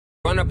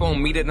Run up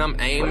on me that I'm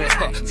aiming.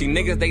 See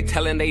niggas they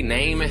telling they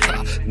naming.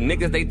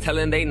 Niggas they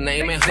telling they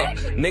naming.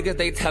 Niggas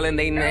they telling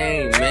they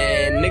name,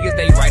 man. Niggas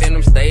they writing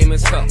them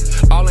statements.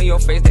 All in your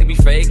face they be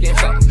faking.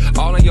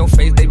 All in your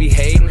face they be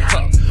hating.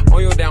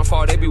 On your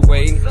downfall they be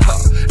waiting.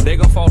 They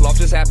gon' fall off,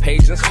 just have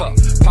patience.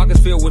 Pockets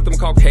filled with them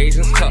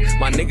Caucasians.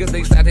 My niggas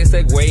they slap, they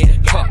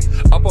segwaying.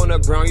 Up on the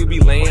ground you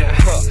be laying.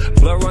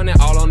 Blood running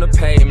all on the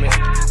pavement.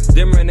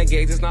 Them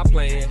renegades is not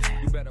playing.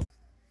 You better.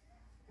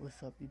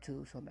 What's up,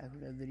 YouTube? So I'm back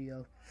with that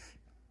video.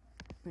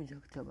 As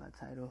you can tell by the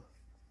title,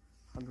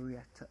 I'm gonna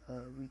react to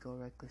Rico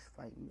Recklezz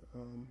fighting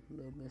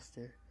Little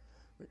Mister.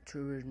 With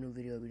two original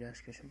video will be down in the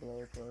description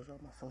below, as well as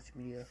all my social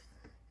media,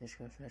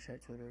 Instagram,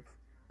 Snapchat, Twitter,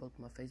 both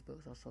my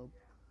Facebooks. Also,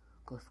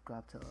 go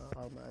subscribe to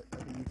all my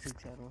other YouTube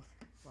channels.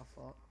 My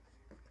fault,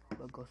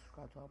 but go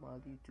subscribe to all my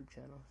other YouTube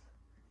channels.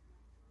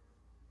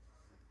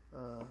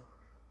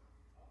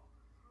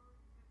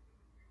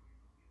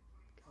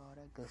 All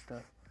that good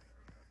stuff.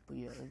 But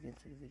yeah, let's get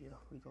into the video.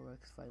 Rico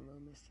Recklezz fighting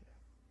Little Mister.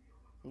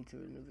 Need to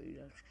read the video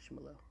down in the description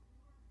below.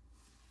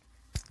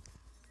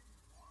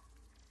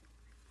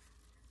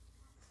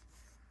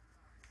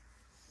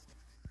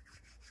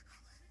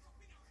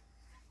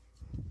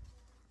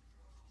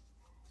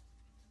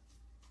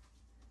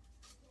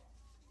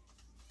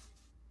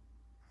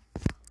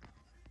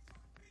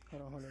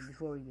 Hold on,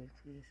 before we get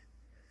to this.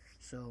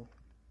 So,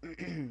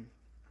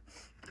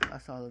 I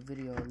saw the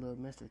video of Little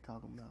Mister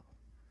talking about,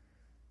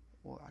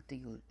 or I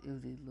think it was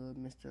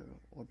Little Mister,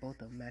 or both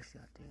of them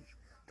actually, I think,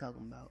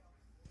 talking about,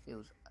 it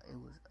was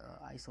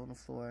ice on the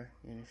floor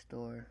in the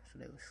store, so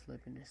they was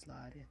slipping and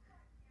sliding.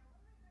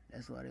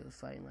 That's why they was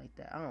fighting like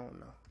that. I don't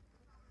know.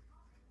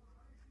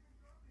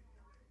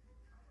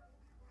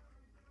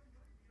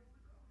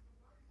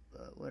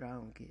 But what I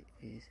don't get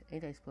is,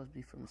 ain't they supposed to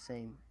be from the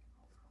same,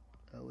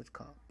 what's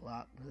called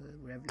block, hood,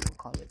 whatever you want to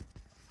call it?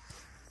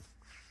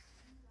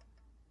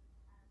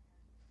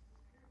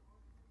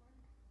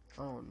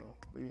 I don't know,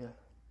 but yeah,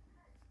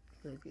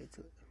 let's get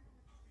to it.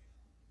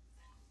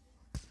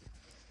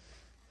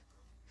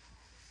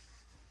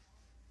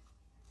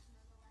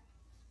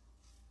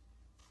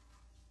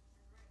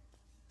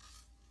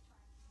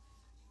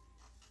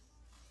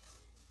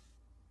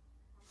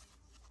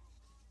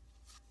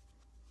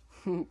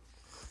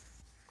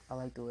 I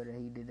like the way that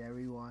he did that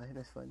rewind.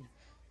 That's funny.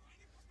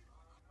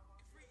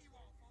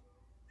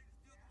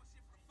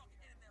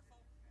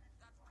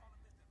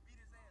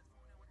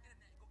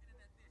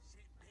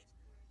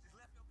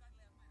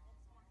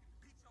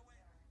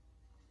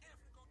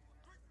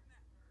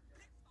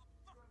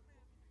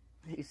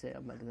 He said,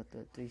 I'm about to go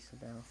through a threesome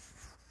now.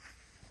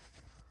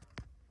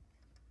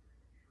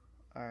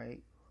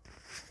 Alright.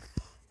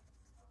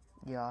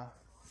 Yeah.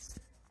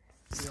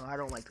 You know, I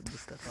don't like to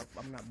boost stuff up.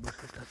 I'm not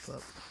boosting stuff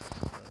up.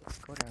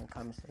 Go down in the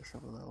comment section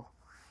below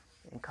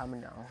and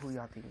comment down who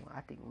y'all think won.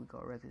 I think Rico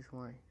Recklezz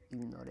won,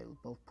 even though they were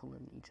both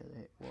pulling each other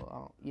hair.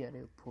 Well, yeah,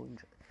 they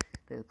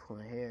were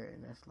pulling hair,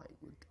 and that's like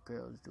what the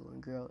girls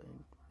doing,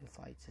 in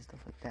fights and stuff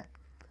like that.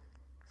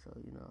 So,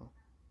 you know.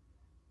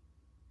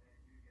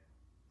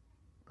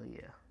 But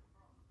yeah,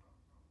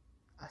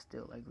 I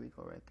still like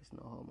Rico Recklezz,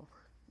 no homo.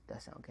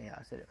 That sound gay how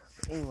I said it.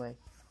 But anyway,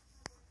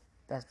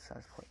 that's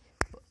besides the point.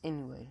 But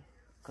anyway,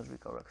 because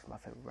Rico Recklezz is my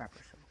favorite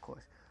rapper, so of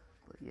course.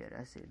 But yeah,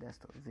 that's it. That's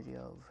the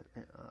video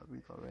of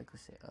Rico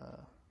Recklezz.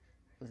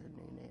 What's his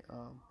name?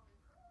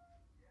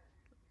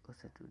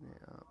 What's that dude's name?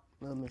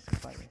 Little Mister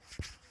fighting.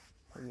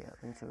 But yeah,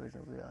 link to the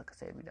original video, like I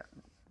said,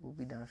 will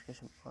be down in the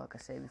description. Like I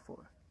said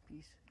before.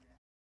 Peace.